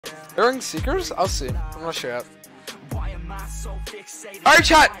During Seekers? I'll see. I'm not sure yet. Alright,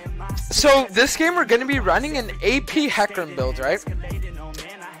 chat. So this game we're gonna be running an AP HECARIM build, right?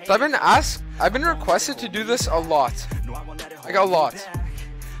 So I've been requested to do this a lot. Like a lot.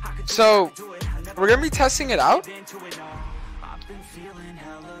 So we're gonna be testing it out.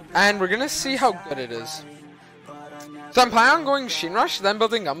 And we're gonna see how good it is. So I'm planning on going Sheen Rush, then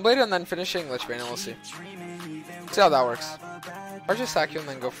building Gunblade, and then finishing Lichbane, and we'll see. See how that works. Or just sack you and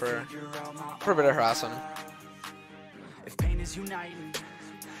then go for a bit of harass on him. If pain is uniting,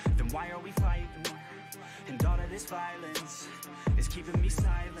 then why are we fighting? And all of this violence is keeping me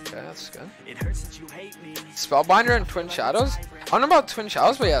silent. Okay, that's good. It hurts that you hate me. Spellbinder and Twin Shadows. I don't know about Twin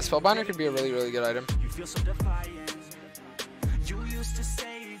Shadows, but yeah, Spellbinder could be a really, really good item. You feel so defiant. You used to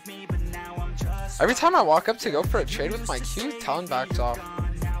save me, but now I'm just Every time I walk up to go for a trade with my Q, Talon backs off.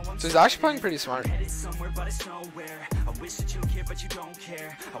 So he's actually playing pretty smart. somewhere, but it's nowhere. I wish that you care, but you don't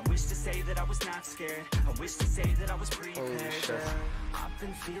care. I wish to say that I was not scared. I wish to say that I was prepared. Holy shit. I've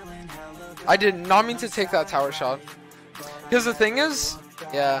been feeling hella I did not mean to take that tower shot. Because the thing is,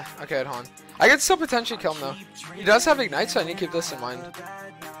 yeah, okay, hold on. I could still potentially kill him though. He does have Ignite, so I need to keep this in mind.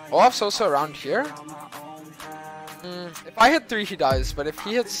 Olaf's also around here. If I hit 3, he dies, but if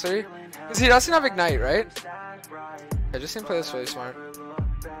he hits 3, because he doesn't have Ignite, right? I just need to play this really smart.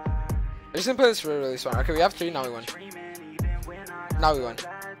 I just need to play this really, really smart. Okay, we have 3, now we win. Now we win.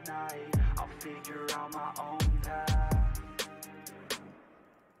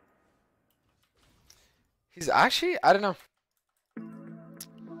 He's actually, I don't know.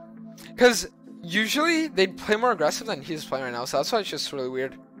 Because usually they'd play more aggressive than he's playing right now, so that's why it's just really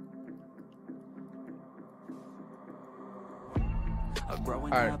weird.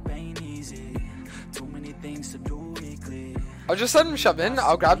 Alright. I'll just let him shove in,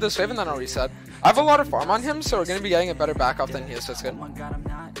 I'll grab this wave and then I'll reset. I have a lot of farm on him, so we're going to be getting a better back off than he is, so it's good.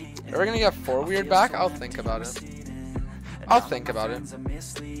 If we're going to get 4 weird back, I'll think about it. I'll think about it.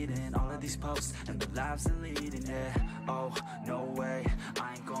 Oh, no way,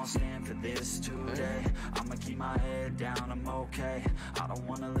 I ain't gonna stand for this today. I'ma keep my head down, I'm okay. I don't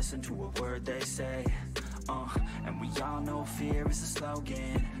wanna listen to a word they say. And we all know fear is a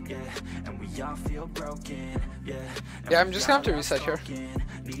slogan, yeah. And we all feel broken, yeah. Yeah, I'm just gonna have to reset here.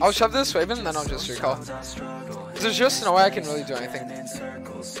 I'll shove this wave in and then I'll just recall. There's just no way I can really do anything.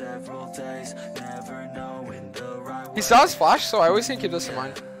 He still has flash, so I always need to keep this in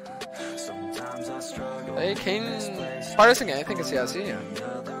mind. Hey, Kane probably doesn't get anything because he has E.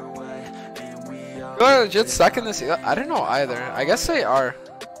 People are legit stuck in this. I don't know either. I guess they are.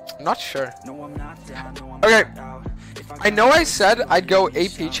 I'm not sure. Okay. I know I said I'd go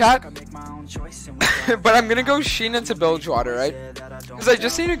AP chat, but I'm gonna go Sheen into Bilgewater, right? Because I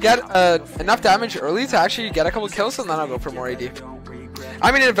just need to get enough damage early to actually get a couple kills, and then I'll go for more AD.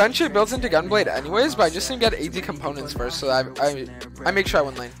 I mean, it eventually builds into Gunblade anyways, but I just need to get AD components first, so that I make sure I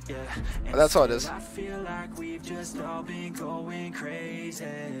win lane. But that's all it is.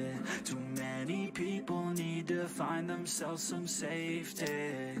 People need to find themselves some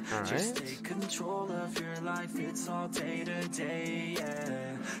safety. Just take control of your life, it's all day to day,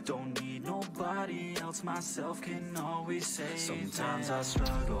 yeah. Don't need nobody else, myself can always save. Sometimes I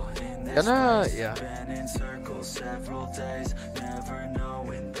struggle in this place, been in circles several days, never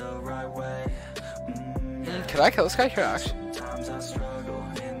knowing the right way. Can I kill this guy here actually? Sometimes I struggle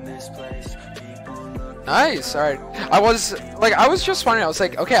in this place. Nice, alright. I was just wondering, I was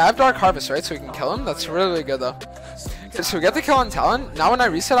like, okay, I have Dark Harvest, right? So we can kill him. That's really, really good though. Okay, so we get the kill on Talon. Now when I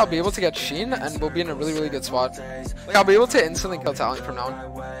reset, I'll be able to get Sheen and we'll be in a really, really good spot. Like, I'll be able to instantly kill Talon from now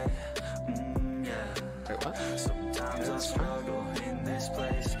on. Wait, what?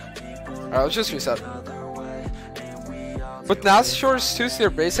 Alright, let's just reset. With Nashor's Tooth, your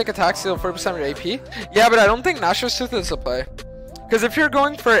basic attacks deal 40% of your AP. Yeah, but I don't think Nashor's Tooth is the play. Because if you're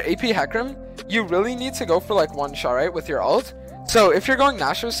going for AP HECARIM, you really need to go for like one shot, right, with your ult. So if you're going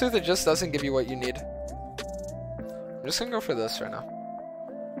Nashor's Tooth, it just doesn't give you what you need. I'm just gonna go for this right now.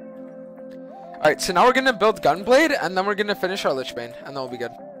 Alright, so now we're gonna build Gunblade, and then we're gonna finish our Lichbane, and then we'll be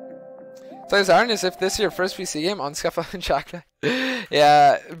good. So as Iron is if this is your first PC game on Scuffle and Chakra.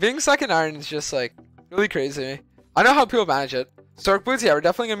 Yeah, being second Iron is just like really crazy to me. I know how people manage it. Stork Boots, yeah, we're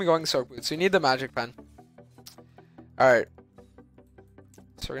definitely gonna be going Stork Boots. We need the magic pen. Alright.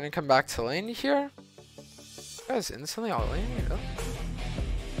 So we're gonna come back to lane here. Guys, instantly all lane, really?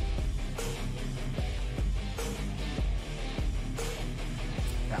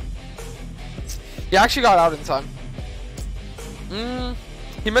 Yeah. He actually got out in time.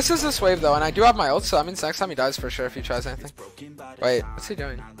 He misses this wave though, and I do have my ult, so that means next time he dies for sure if he tries anything. Wait, what's he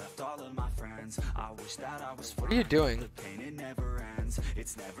doing? What are you doing?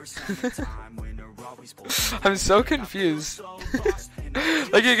 I'm so confused.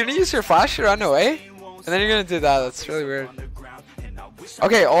 Like, you're gonna use your flash to run away, and then you're gonna do that. That's really weird.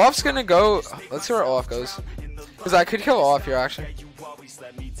 Okay, Olaf's gonna go. Let's see where Olaf goes. Because I could kill Olaf here, actually.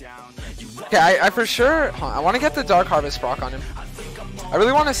 Okay, I for sure. I want to get the Dark Harvest proc on him. I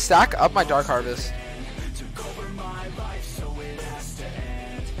really want to stack up my Dark Harvest.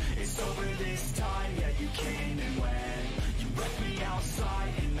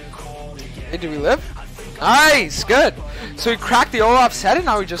 Hey, do we live? Nice, good. So we cracked the Olaf's head and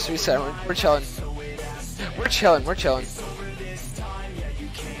now we just reset. We're chilling. We're chilling. We're chilling.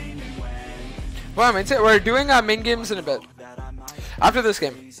 Well, we're doing main games in a bit. After this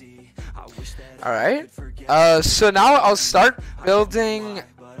game. Alright. So now I'll start building.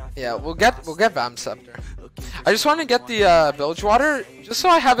 Yeah, we'll get Vam Scepter. I just want to get the Bilge Water just so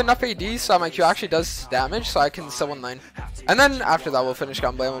I have enough AD so my Q actually does damage so I can still 1-9. And then after that we'll finish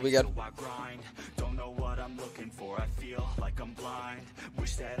Gunblade and we'll be good.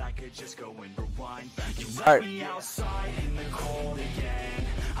 Alright.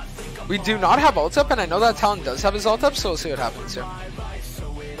 We do not have ult up, and I know that Talon does have his ult up, so we'll see what happens here.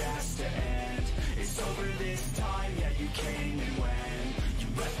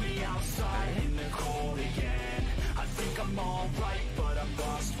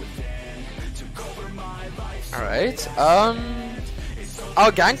 Alright,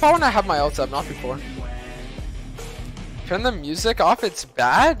 I'll gank ball when I have my ult up, not before. Turn the music off, it's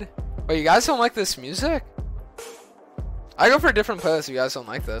bad? Wait, you guys don't like this music? I go for a different playlist if you guys don't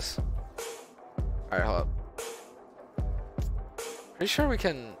like this. Alright, hold up. Pretty sure we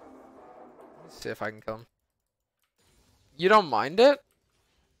can... Let me see if I can kill him. You don't mind it?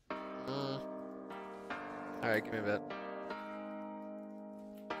 Alright, give me a bit.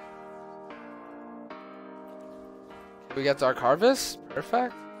 Can we get Dark Harvest?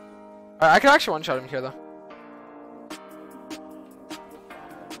 Perfect. Alright, I can actually one-shot him here, though.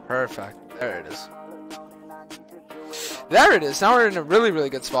 Perfect. There it is. There it is. Now we're in a really, really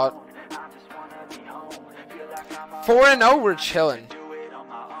good spot. 4-0, we're chilling.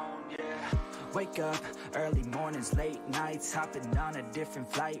 Wake up, early mornings, late nights, hopping on a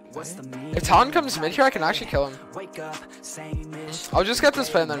different flight. What's the meaning? If Talon comes mid here, I can actually kill him. I'll just get this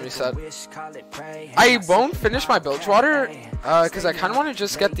play and then reset. I won't finish my Bilge Water, because I kind of want to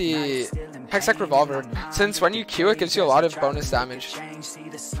just get the Hextech Revolver, since when you Q it gives you a lot of bonus damage.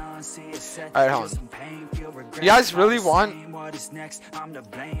 Alright, hold on. You guys really want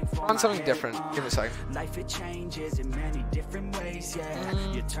something different? Give me a second.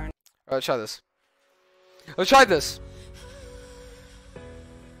 Let's try this. Let's try this.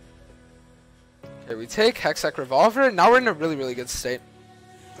 Okay, we take Hextech Revolver, and now we're in a really, really good state.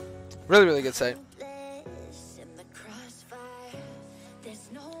 Really, really good state.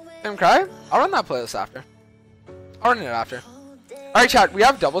 Him cry? I'll run that playlist after. I'll run it after. Alright, chat, we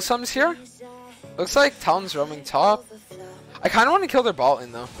have double sums here. Looks like Talon's roaming top. I kind of want to kill their ball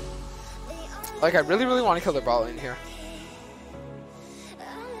in though. Like, I really, really want to kill their ball in here.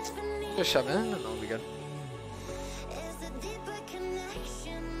 Just shove in and then we'll be good.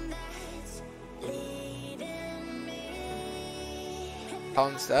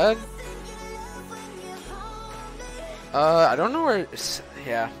 Talon's dead. I don't know where.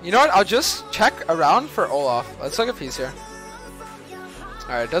 Yeah. You know what? I'll just check around for Olaf. Let's look if he's here.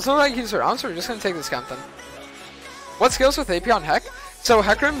 Alright, doesn't look like he's around, so we're just gonna take this camp then. What scales with AP on Heck? So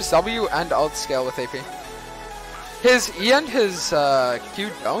HECARIM's W and alt scale with AP. His E and his Q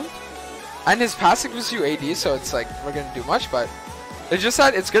don't. And his passive gives you AD, so it's like, we're gonna do much, but it's just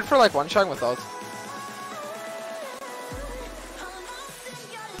that it's good for like one-shotting with ult.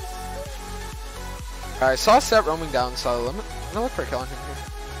 Alright, I saw Set roaming down, so I'm gonna look for killing him here.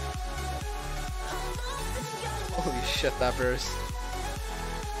 Holy shit, that burst.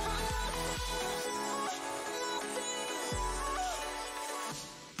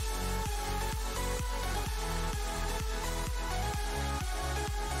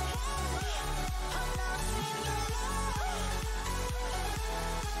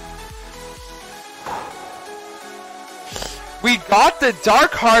 We got the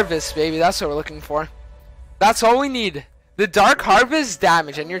Dark Harvest, baby. That's what we're looking for. That's all we need. The Dark Harvest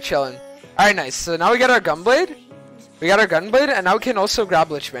damage, and you're chilling. Alright, nice. So now we got our Gunblade. We got our Gunblade, and now we can also grab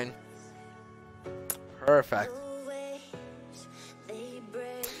Lichbane. Perfect.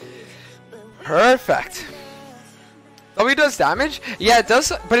 Perfect. W does damage? Yeah, it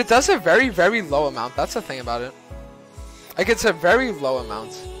does, but it does a very, very low amount. That's the thing about it. Like, it's a very low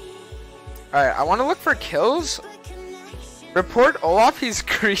amount. Alright, I want to look for kills. Report Olaf, he's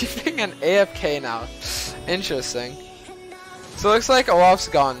griefing and AFK now. Interesting. So it looks like Olaf's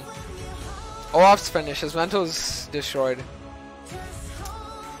gone. Olaf's finished. His mental's destroyed.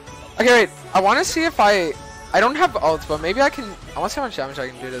 Okay, wait. I want to see if I don't have ult, but maybe I can. I want to see how much damage I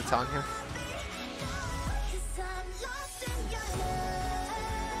can do to the town here.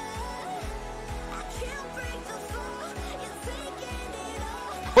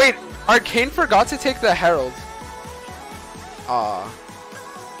 Wait, Arcane forgot to take the Herald. Aw.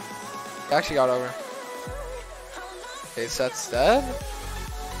 He actually got over. Okay, Set's dead.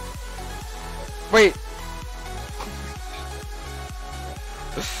 Wait.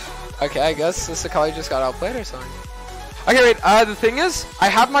 Okay, I guess this Akali just got outplayed or something. Okay, wait, the thing is, I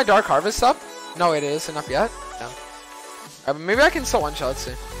have my Dark Harvest up. No, it isn't up yet. Damn. Maybe I can still one-shot, let's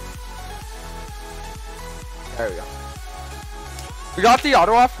see. There we go. We got the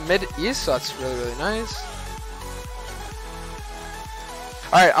auto off mid-east, so that's really, really nice.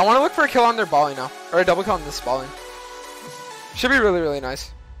 Alright, I want to look for a kill on their Bali now. Or a double kill on this Bali. Should be really, really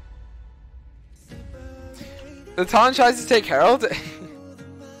nice. The Talon tries to take Herald.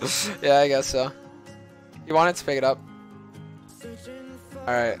 Yeah, I guess so. You wanted to pick it up.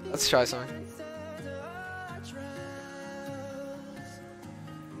 Alright, let's try something.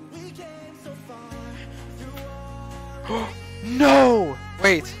 No!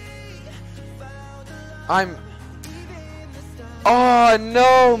 Wait. Oh,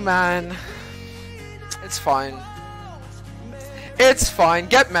 no, man. It's fine. It's fine.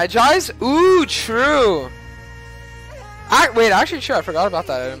 Get Medjai's? Ooh, true. Wait, actually, true. I forgot about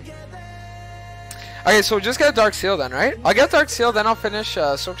that item. Okay, so we'll just get a Dark Seal then, right? I'll get Dark Seal, then I'll finish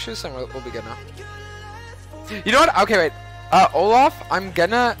Silk Shoes, and we'll be good now. You know what? Okay, wait. Olaf, I'm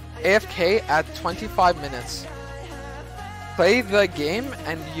gonna AFK at 25 minutes. Play the game,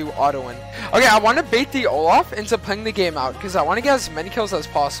 and you auto-win. Okay, I want to bait the Olaf into playing the game out, because I want to get as many kills as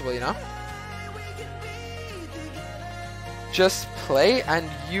possible, you know? Just play, and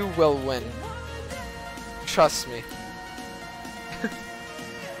you will win. Trust me.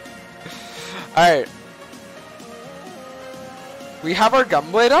 Alright. We have our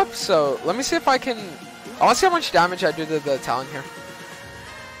Gunblade up, so let me see if I can... I want to see how much damage I do to the Talon here.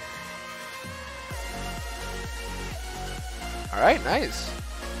 Alright, nice.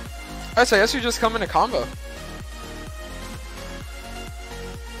 Alright, so I guess we just come in a combo.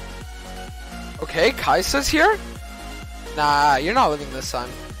 Okay, Kai'Sa's here? Nah, you're not living this time.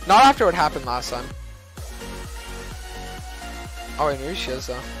 Not after what happened last time. Oh wait, maybe she is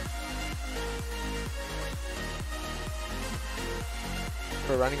though.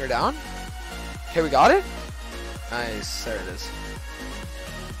 We're running her down. Okay, we got it. Nice, there it is.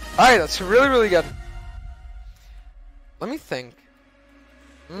 Alright, that's really, really good. Let me think.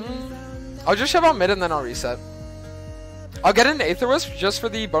 I'll just shove out mid and then I'll reset. I'll get an Aether Wisp just for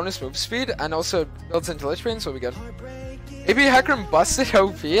the bonus move speed and also builds into Lich Bane, so we'll be good. Maybe HECARIM busted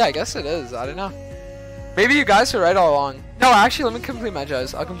OP? I guess it is. I don't know. Maybe you guys were right all along. No, actually, let me complete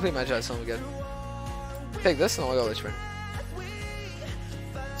Medjai's. I'll complete Medjai's and we'll be good. Take this and we'll go Lich Bane.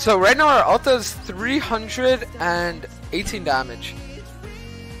 So right now our ult does 318 damage.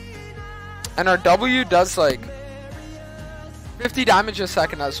 And our W does like 50 damage a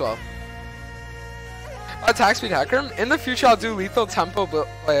second as well. Attack speed HECARIM. In the future I'll do lethal tempo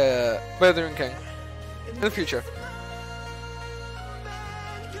Blithering King. In the future.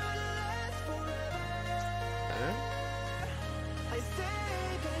 Okay.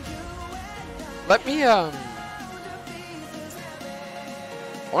 Let me I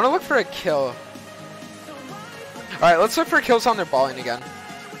want to look for a kill. Alright, let's look for kills on their balling again.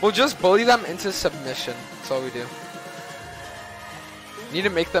 We'll just bully them into submission. That's all we do. Need to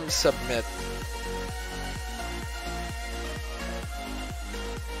make them submit.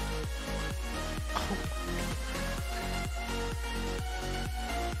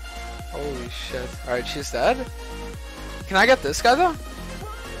 Holy shit. Alright, she's dead. Can I get this guy though?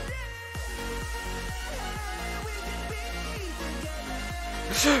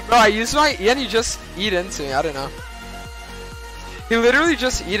 Bro, I used my E and he just eat into me. I don't know. He literally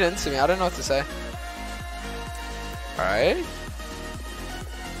just eat into me. I don't know what to say. Alright.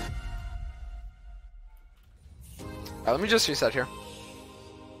 Alright, let me just reset here.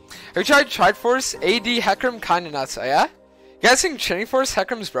 Have you tried Triforce AD HECARIM? Kinda nuts. Oh, yeah? You guys think Trinity Force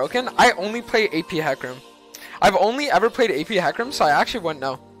HECARIM's broken? I only play AP HECARIM. I've only ever played AP HECARIM, so I actually wouldn't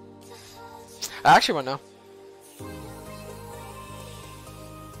know. I actually wouldn't know.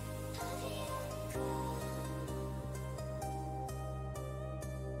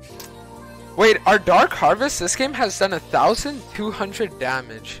 Wait, our Dark Harvest this game has done 1,200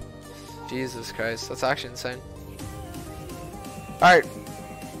 damage. Jesus Christ, that's actually insane. Alright,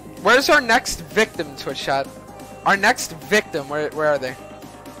 where's our next victim, Twitch chat? our next victim, where are they?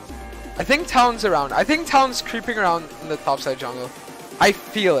 I think Talon's around. I think Talon's creeping around in the topside jungle. I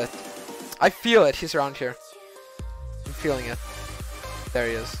feel it. I feel it. He's around here. I'm feeling it. There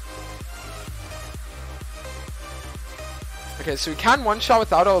he is. Okay, so we can't one-shot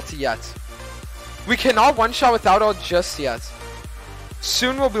without ult yet. We cannot one-shot without ult just yet.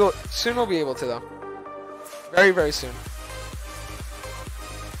 Soon we'll be able to though. Very, very soon.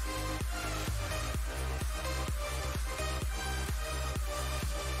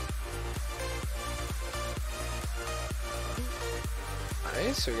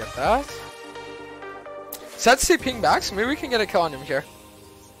 Nice, so we get that. Set's TPing back, so maybe we can get a kill on him here.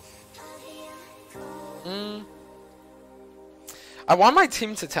 I want my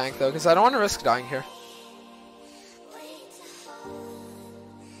team to tank though, because I don't want to risk dying here.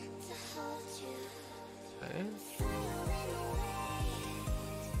 Okay.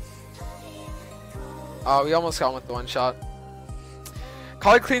 Oh, we almost got him with the one shot.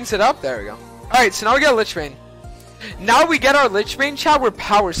 Kali cleans it up. There we go. Alright, so now we get a Lich Bane. Now we get our Lich Bane, chat. We're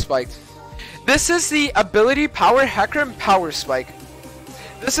power spiked. This is the ability power HECARIM power spike.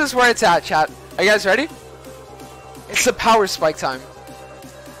 This is where it's at, chat. Are you guys ready? It's the power spike time.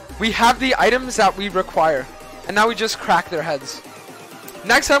 We have the items that we require. And now we just crack their heads.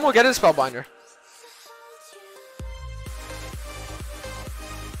 Next time we'll get a Spellbinder.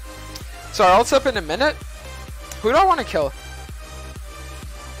 So our ult's up in a minute. Who do I want to kill?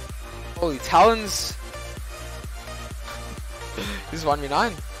 Holy, Talon's... He's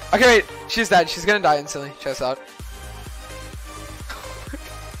 1v9. Okay, wait. She's dead. She's gonna die instantly. Check this out.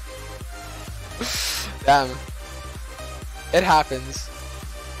 Damn. It happens.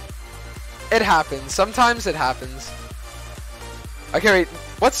 It happens. Sometimes it happens. Okay, wait.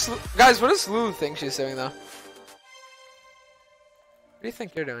 Guys, what does Lulu think she's doing, though? What do you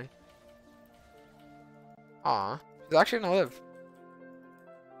think you're doing? Aw. She's actually gonna live.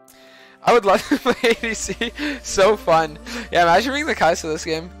 I would love to play ADC. So fun. Yeah, imagine being the Kai'Sa this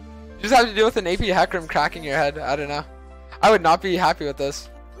game. You just have to deal with an AP HECARIM cracking your head. I don't know. I would not be happy with this.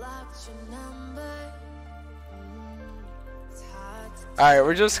 Alright,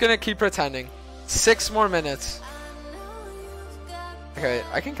 we're just gonna keep pretending. 6 more minutes. Okay,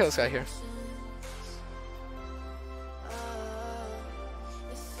 I can kill this guy here.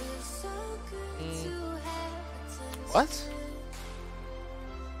 What?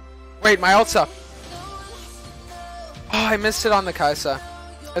 Wait, my ult's up. Oh, I missed it on the Kai'Sa.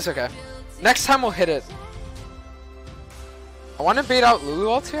 It's okay. Next time we'll hit it. I want to bait out Lulu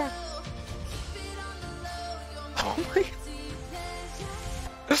ult here. Oh my...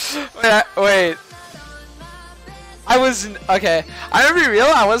 wait. I was... Okay. I'm gonna be real,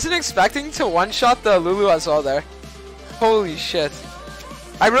 I wasn't expecting to one-shot the Lulu as well there. Holy shit.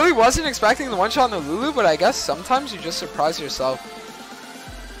 I really wasn't expecting the one-shot on the Lulu, but I guess sometimes you just surprise yourself.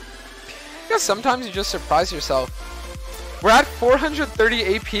 Sometimes you just surprise yourself. We're at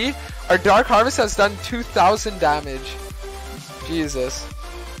 430 AP. Our Dark Harvest has done 2,000 damage. Jesus.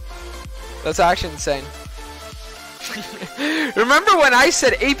 That's actually insane. Remember when I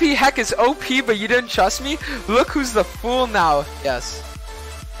said AP Heck is OP but you didn't trust me? Look who's the fool now. Yes.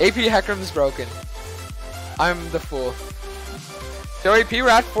 AP HECARIM's broken. I'm the fool. So AP, we're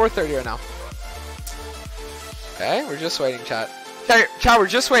at 430 right now. Okay, we're just waiting, chat. Chat, we're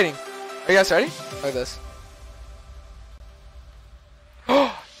just waiting. Are you guys ready? Look at this.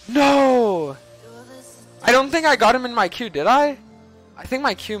 Oh no! I don't think I got him in my queue, did I? I think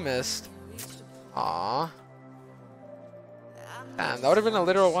my queue missed. Aww. Damn, that would have been a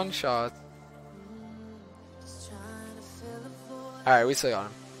literal one-shot. Alright, we still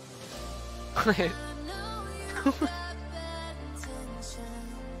got him.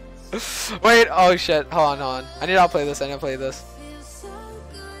 Wait, oh shit. Hold on. I need to outplay this.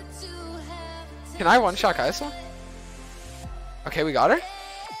 Can I one-shot Kai'Sa? Okay, we got her.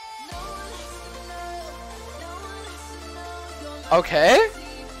 Okay.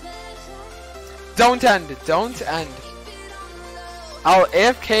 Don't end. I'll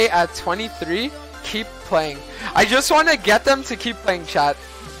AFK at 23. Keep playing. I just want to get them to keep playing, chat.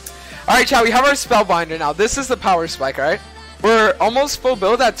 Alright, chat, we have our Spellbinder now. This is the power spike, alright? We're almost full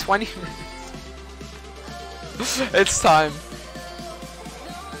build at 20 minutes. It's time.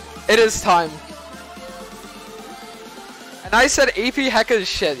 It is time. And I said AP Hecka is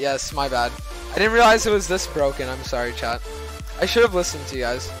shit. Yes, my bad. I didn't realize it was this broken. I'm sorry, chat. I should have listened to you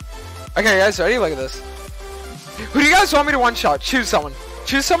guys. Okay, you guys ready? Look at this. Who do you guys want me to one-shot? Choose someone.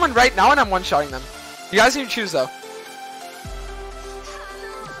 Choose someone right now and I'm one-shotting them. You guys need to choose, though.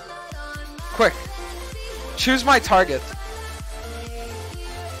 Quick. Choose my target.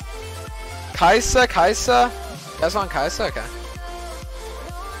 Kai'Sa. That's on Kaisa? Okay.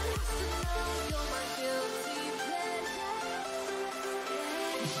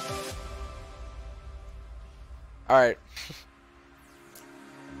 Alright.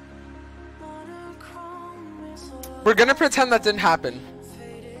 We're gonna pretend that didn't happen.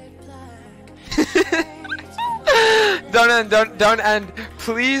 Don't end.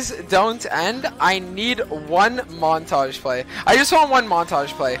 Please don't end. I need one montage play. I just want one montage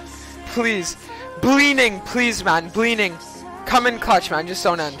play. Please. Bleeding, please, man. Bleeding. Come in clutch, man. Just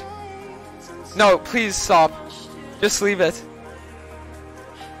don't end. No, please stop. Just leave it.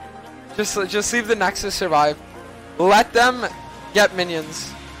 Just leave the Nexus survive. Let them get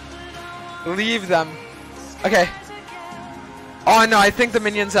minions. Leave them. Okay. Oh no, I think the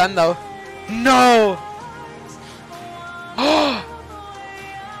minions end though. No!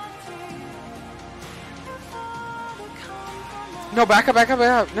 No, back up, back up,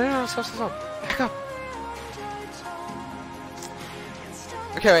 back up. No, stop. Back up.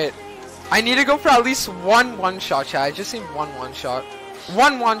 Okay, wait. I need to go for at least one shot, chat. I just need one shot.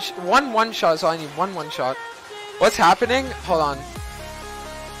 One shot is all I need. One shot. What's happening? Hold on.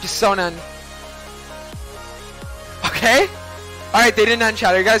 Just don't end. Okay. Alright, they didn't end,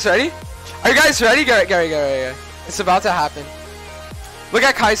 chat. Are you guys ready? Are you guys ready? Get ready. It's about to happen. Look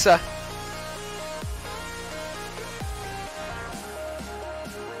at Kaisa.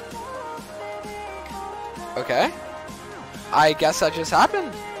 Okay. I guess that just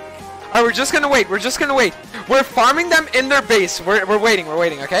happened. Alright, we're just gonna wait. We're farming them in their base. We're waiting,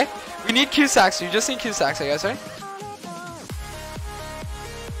 okay? We need Q-Sacks. You just need Q-Sacks, I guess, right?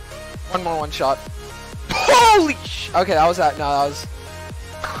 One shot. Holy sh! Okay, that was that. No, that was...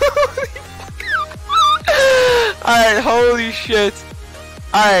 Alright, holy shit.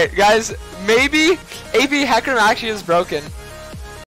 Alright, guys. Maybe AP HECARIM actually is broken.